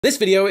This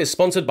video is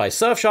sponsored by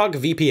Surfshark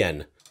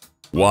VPN.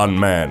 One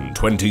man,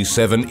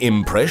 27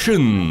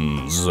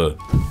 impressions.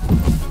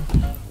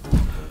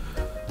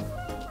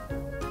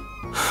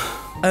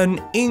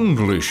 An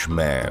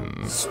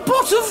Englishman.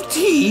 Spot of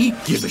tea?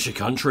 Give us your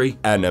country.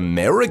 An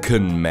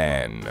American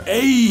man.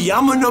 Hey,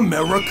 I'm an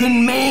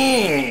American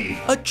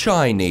man. A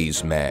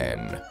Chinese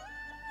man.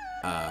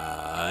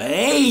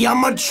 Hey,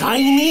 I'm a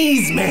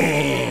Chinese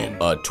man.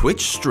 A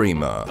Twitch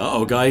streamer.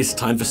 Uh-oh, guys,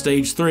 time for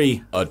stage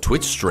 3. A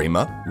Twitch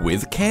streamer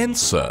with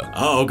cancer.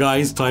 Uh-oh,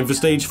 guys, time for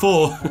stage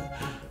 4.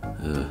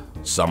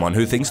 Someone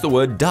who thinks the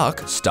word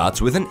duck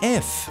starts with an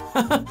F.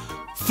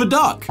 For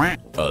duck.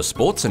 A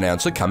sports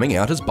announcer coming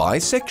out as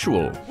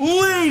bisexual.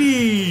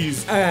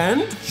 Ladies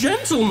and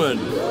gentlemen.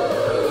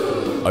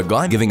 A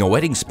guy giving a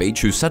wedding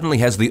speech who suddenly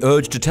has the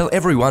urge to tell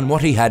everyone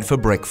what he had for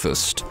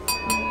breakfast.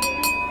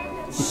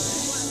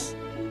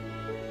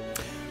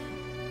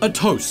 A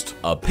toast.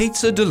 A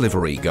pizza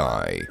delivery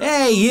guy.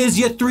 Hey, here's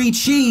your 3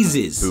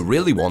 cheeses. Who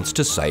really wants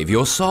to save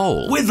your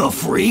soul. With a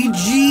free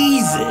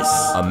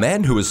Jesus. A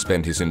man who has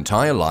spent his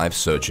entire life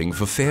searching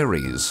for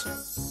fairies.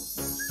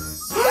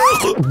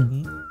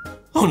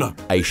 Oh no.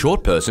 A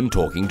short person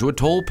talking to a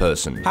tall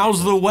person.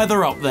 How's the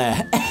weather up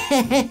there?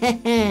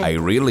 A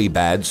really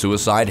bad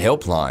suicide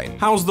helpline.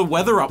 How's the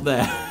weather up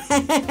there?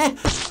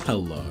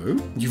 Hello?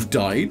 You've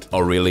died?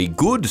 A really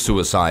good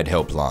suicide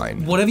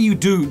helpline. Whatever you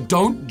do,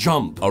 don't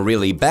jump. A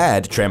really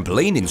bad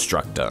trampoline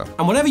instructor.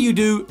 And whatever you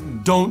do,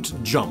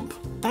 don't jump.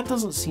 That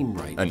doesn't seem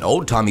right. An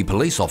old-timey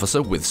police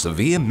officer with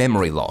severe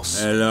memory loss.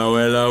 Hello,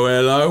 hello,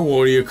 hello.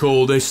 What do you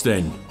call this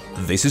then?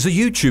 This is a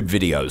YouTube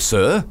video,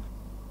 sir.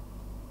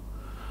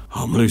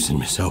 I'm losing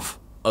myself.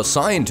 A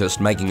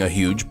scientist making a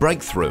huge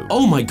breakthrough.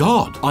 Oh my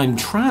god, I'm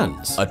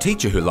trans. A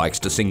teacher who likes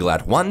to single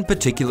out one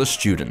particular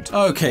student.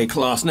 Okay,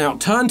 class, now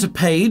turn to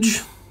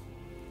Paige.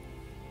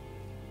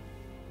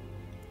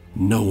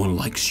 No one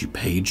likes you,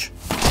 Paige.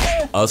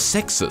 A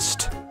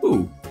sexist.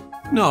 Ooh,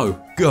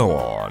 no. Go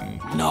on.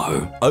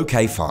 No.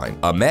 Okay, fine.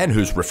 A man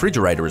whose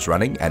refrigerator is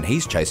running and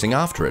he's chasing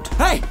after it.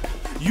 Hey!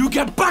 You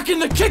get back in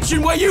the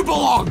kitchen where you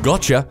belong!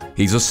 Gotcha.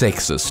 He's a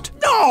sexist.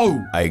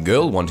 No! A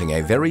girl wanting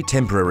a very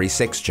temporary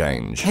sex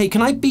change. Hey,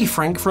 can I be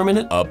frank for a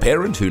minute? A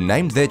parent who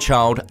named their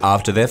child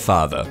after their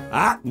father.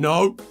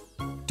 No.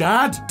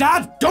 Dad,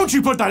 don't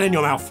you put that in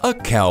your mouth! A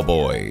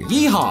cowboy.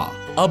 Yeehaw!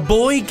 A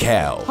boy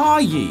cow.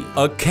 Hi-yee!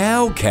 A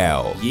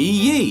cow.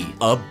 Yee-yee!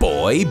 A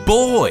boy.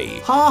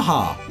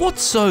 Ha-ha!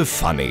 What's so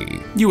funny?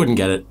 You wouldn't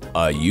get it.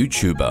 A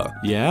YouTuber.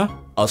 Yeah?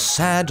 A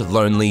sad,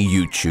 lonely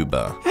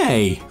YouTuber.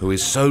 Hey! Who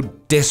is so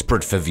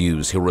desperate for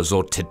views he'll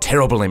resort to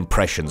terrible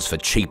impressions for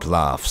cheap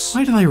laughs.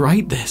 Why did I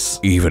write this?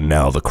 Even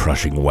now the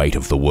crushing weight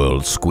of the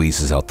world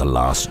squeezes out the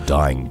last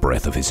dying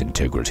breath of his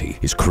integrity,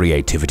 his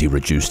creativity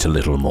reduced to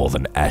little more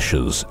than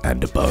ashes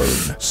and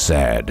bone.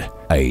 Sad,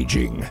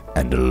 aging,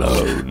 and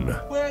alone.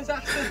 Where's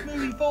Ashton's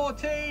movie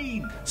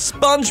 14?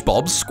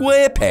 SpongeBob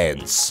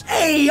SquarePants!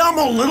 Hey, I'm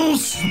a little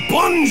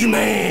sponge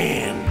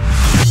man!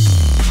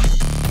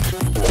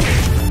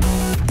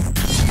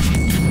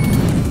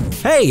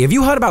 Hey, have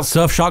you heard about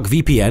Surfshark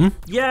VPN?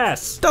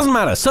 Yes! Doesn't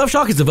matter,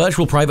 Surfshark is a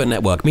virtual private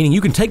network, meaning you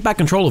can take back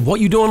control of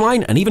what you do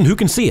online and even who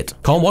can see it.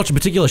 Can't watch a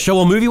particular show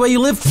or movie where you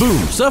live? Boom!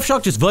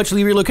 Surfshark just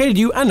virtually relocated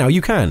you and now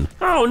you can.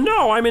 Oh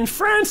no, I'm in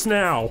France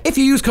now! If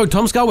you use code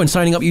TomSka when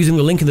signing up using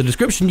the link in the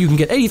description, you can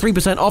get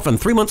 83% off and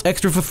 3 months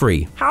extra for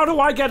free. How do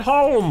I get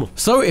home?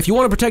 So if you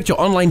want to protect your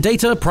online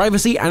data,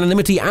 privacy,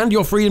 anonymity, and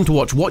your freedom to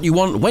watch what you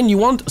want when you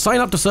want, sign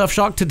up to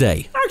Surfshark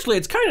today. Actually,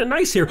 it's kinda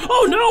nice here.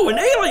 Oh no, an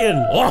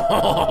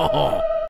alien!